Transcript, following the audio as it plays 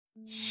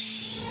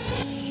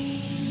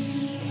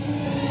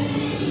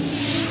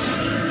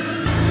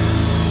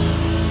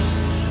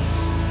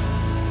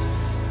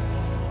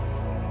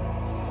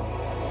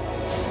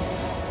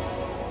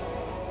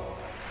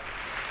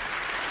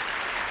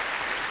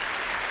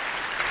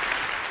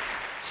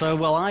So,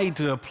 well, I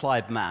do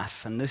applied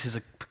math, and this is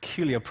a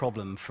peculiar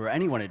problem for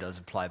anyone who does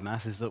applied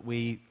math, is that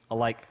we are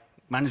like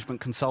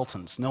management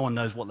consultants. No one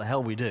knows what the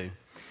hell we do.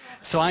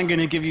 So I'm going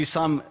to give you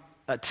some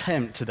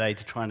attempt today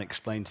to try and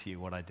explain to you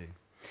what I do.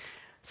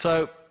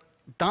 So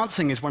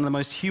dancing is one of the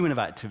most human of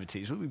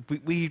activities.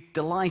 We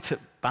delight at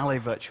ballet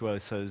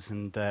virtuosos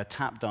and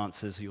tap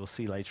dancers, who you'll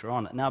see later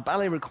on. Now,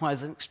 ballet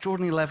requires an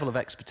extraordinary level of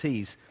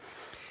expertise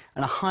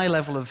and a high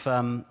level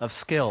of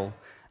skill,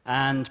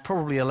 and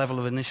probably a level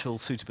of initial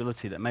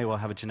suitability that may well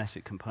have a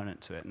genetic component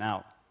to it.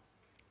 Now,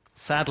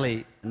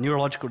 sadly,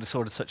 neurological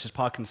disorders such as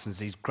Parkinson's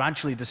disease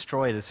gradually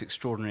destroy this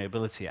extraordinary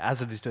ability,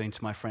 as it is doing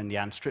to my friend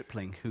Jan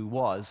Stripling, who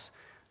was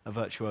a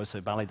virtuoso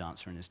ballet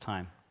dancer in his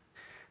time.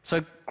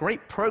 So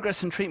great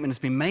progress in treatment has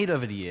been made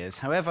over the years.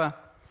 However,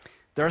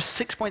 there are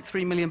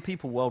 6.3 million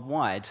people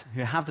worldwide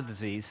who have the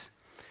disease,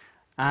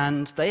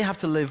 and they have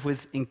to live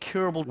with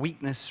incurable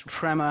weakness,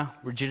 tremor,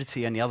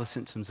 rigidity, and the other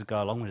symptoms that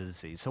go along with the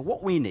disease. So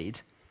what we need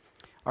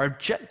are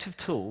objective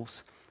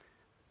tools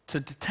to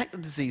detect the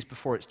disease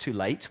before it's too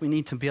late. We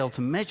need to be able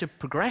to measure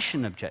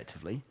progression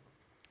objectively.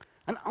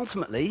 And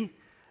ultimately,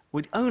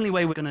 the only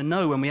way we're going to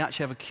know when we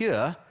actually have a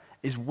cure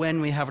is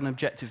when we have an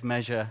objective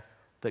measure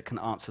that can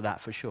answer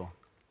that for sure.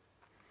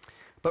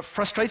 But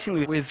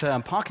frustratingly, with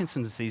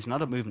Parkinson's disease and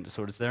other movement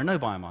disorders, there are no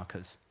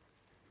biomarkers.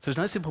 So there's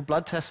no simple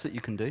blood test that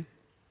you can do.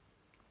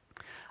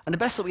 And the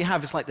best that we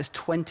have is like this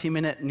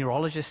 20-minute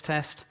neurologist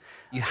test.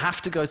 You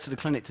have to go to the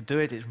clinic to do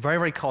it. It's very,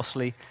 very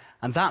costly.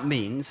 And that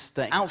means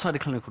that outside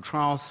of clinical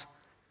trials,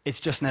 it's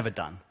just never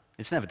done.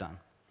 It's never done.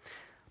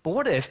 But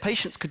what if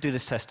patients could do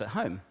this test at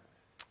home?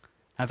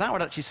 Now, that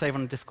would actually save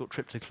on a difficult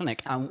trip to the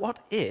clinic. And what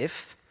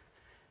if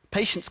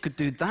patients could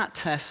do that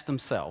test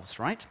themselves,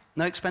 right?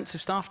 No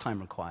expensive staff time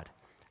required.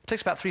 It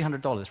takes about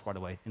 $300, by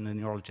the way, in the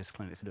neurologist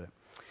clinic to do it.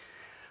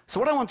 So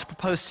what I want to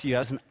propose to you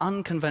as an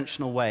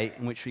unconventional way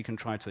in which we can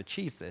try to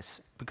achieve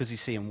this, because you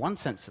see, in one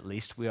sense at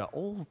least, we are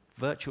all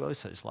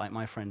virtuosos like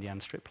my friend Jan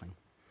Stripling.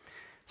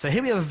 So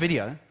here we have a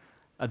video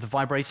of the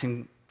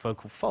vibrating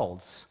vocal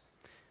folds.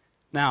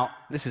 Now,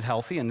 this is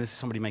healthy, and this is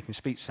somebody making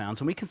speech sounds,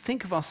 and we can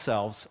think of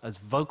ourselves as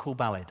vocal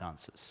ballet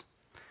dancers,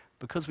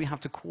 because we have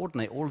to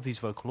coordinate all of these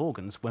vocal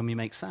organs when we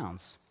make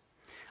sounds.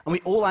 And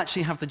we all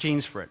actually have the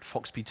genes for it,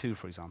 FOXP2,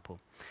 for example.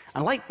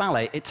 And like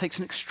ballet, it takes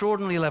an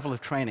extraordinary level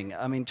of training.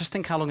 I mean, just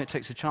think how long it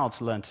takes a child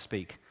to learn to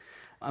speak.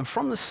 And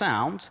from the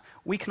sound,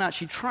 we can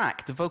actually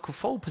track the vocal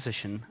fold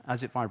position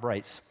as it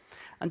vibrates.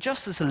 And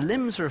just as the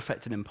limbs are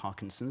affected in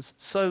Parkinson's,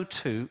 so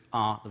too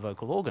are the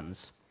vocal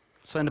organs.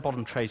 So in the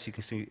bottom trace, you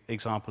can see an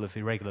example of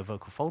irregular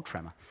vocal fold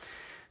tremor.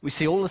 We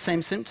see all the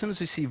same symptoms.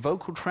 We see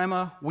vocal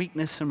tremor,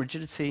 weakness, and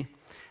rigidity.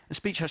 And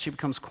speech actually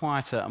becomes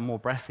quieter and more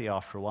breathy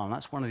after a while, and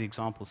that's one of the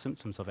example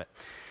symptoms of it.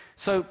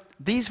 So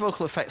these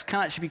vocal effects can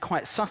actually be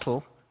quite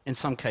subtle in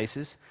some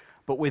cases,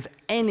 but with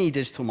any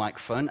digital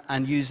microphone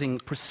and using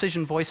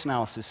precision voice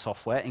analysis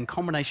software in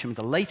combination with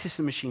the latest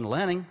in machine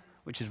learning,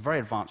 which is very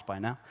advanced by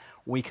now,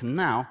 we can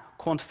now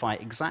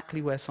quantify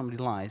exactly where somebody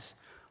lies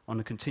on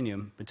the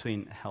continuum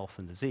between health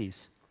and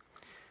disease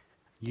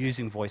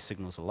using voice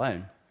signals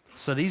alone.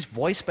 So these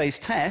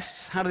voice-based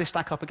tests, how do they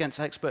stack up against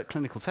expert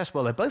clinical tests?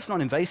 Well, they're both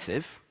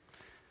non-invasive.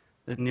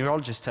 The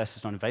neurologist test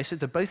is non-invasive.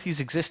 They both use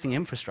existing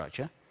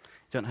infrastructure.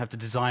 You don't have to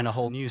design a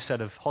whole new set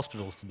of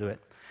hospitals to do it.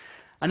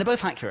 And they're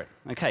both accurate.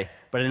 Okay,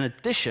 but in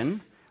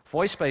addition,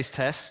 voice-based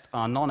tests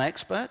are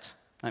non-expert.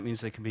 That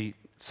means they can be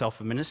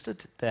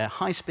self-administered. They're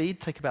high speed,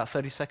 take about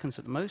 30 seconds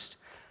at the most.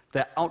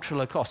 They're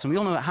ultra-low cost. And we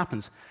all know what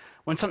happens.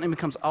 When something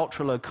becomes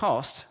ultra-low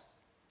cost,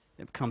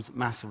 it becomes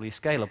massively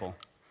scalable.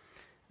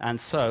 And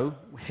so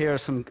here are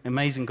some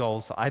amazing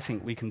goals that I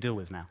think we can deal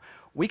with now.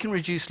 We can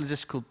reduce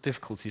logistical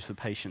difficulties for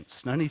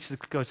patients. No need to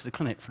go to the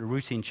clinic for a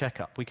routine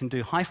checkup. We can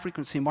do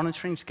high-frequency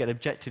monitoring to get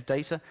objective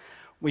data.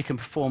 We can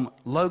perform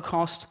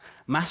low-cost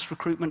mass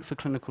recruitment for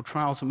clinical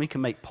trials, and we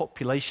can make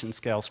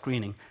population-scale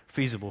screening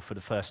feasible for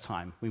the first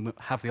time. We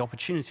have the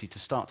opportunity to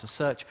start to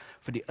search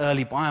for the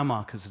early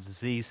biomarkers of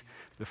disease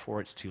before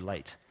it's too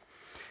late.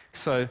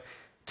 So,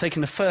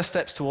 taking the first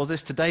steps towards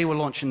this, today we're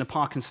launching the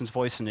Parkinson's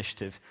Voice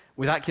Initiative.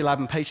 With Aculab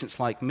and patients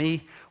like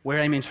me, we're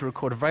aiming to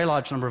record a very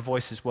large number of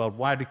voices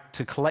worldwide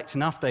to collect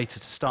enough data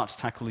to start to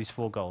tackle these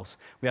 4 goals.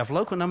 We have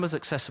local numbers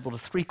accessible to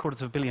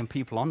 750 million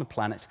people on the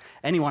planet.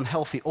 Anyone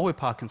healthy or with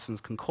Parkinson's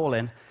can call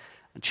in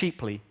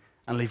cheaply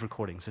and leave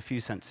recordings, a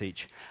few cents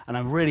each. And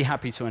I'm really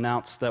happy to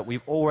announce that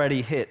we've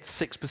already hit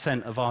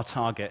 6% of our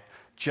target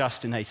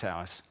just in 8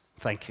 hours.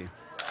 Thank you.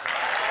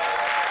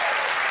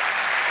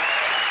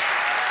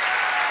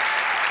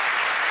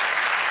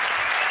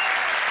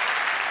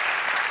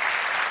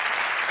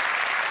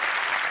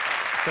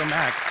 So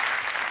Max,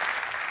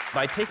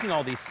 by taking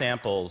all these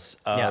samples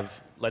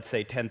of, let's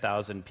say,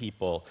 10,000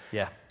 people,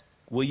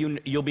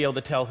 you'll be able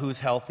to tell who's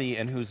healthy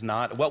and who's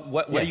not?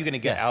 What are you going to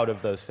get out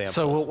of those samples?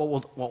 So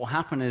what will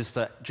happen is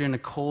that during the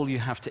call, you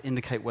have to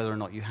indicate whether or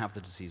not you have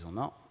the disease or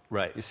not.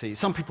 Right. You see,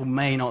 some people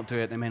may not do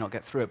it, they may not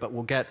get through it, but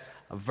we'll get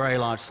a very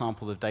large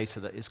sample of data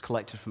that is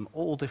collected from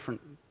all different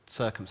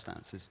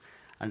circumstances.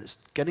 And it's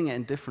getting it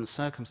in different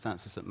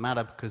circumstances that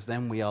matter, because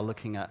then we are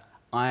looking at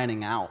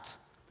ironing out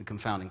the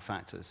confounding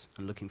factors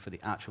and looking for the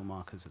actual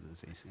markers of the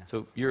disease. Yeah.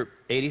 So you're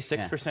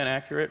 86%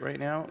 accurate right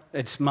now?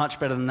 It's much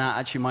better than that.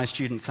 Actually, my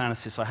student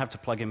Thanasis, I have to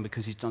plug in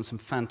because he's done some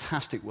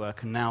fantastic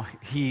work, and now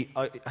he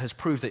has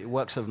proved that it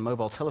works over the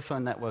mobile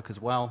telephone network as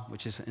well,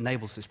 which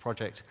enables this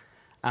project.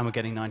 And we're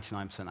getting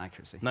 99%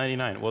 accuracy.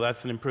 99. Well,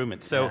 that's an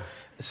improvement. So,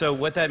 so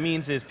what that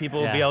means is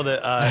people will be able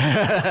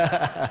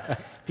to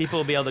people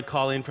will be able to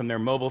call in from their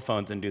mobile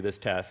phones and do this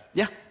test.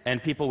 Yeah.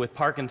 And people with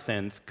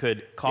Parkinson's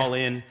could call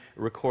in,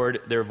 record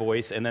their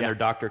voice, and then their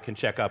doctor can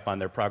check up on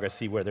their progress,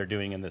 see where they're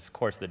doing in this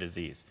course of the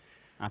disease.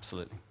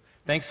 Absolutely.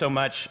 Thanks so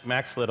much,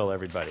 Max Little,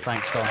 everybody.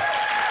 Thanks, Tom.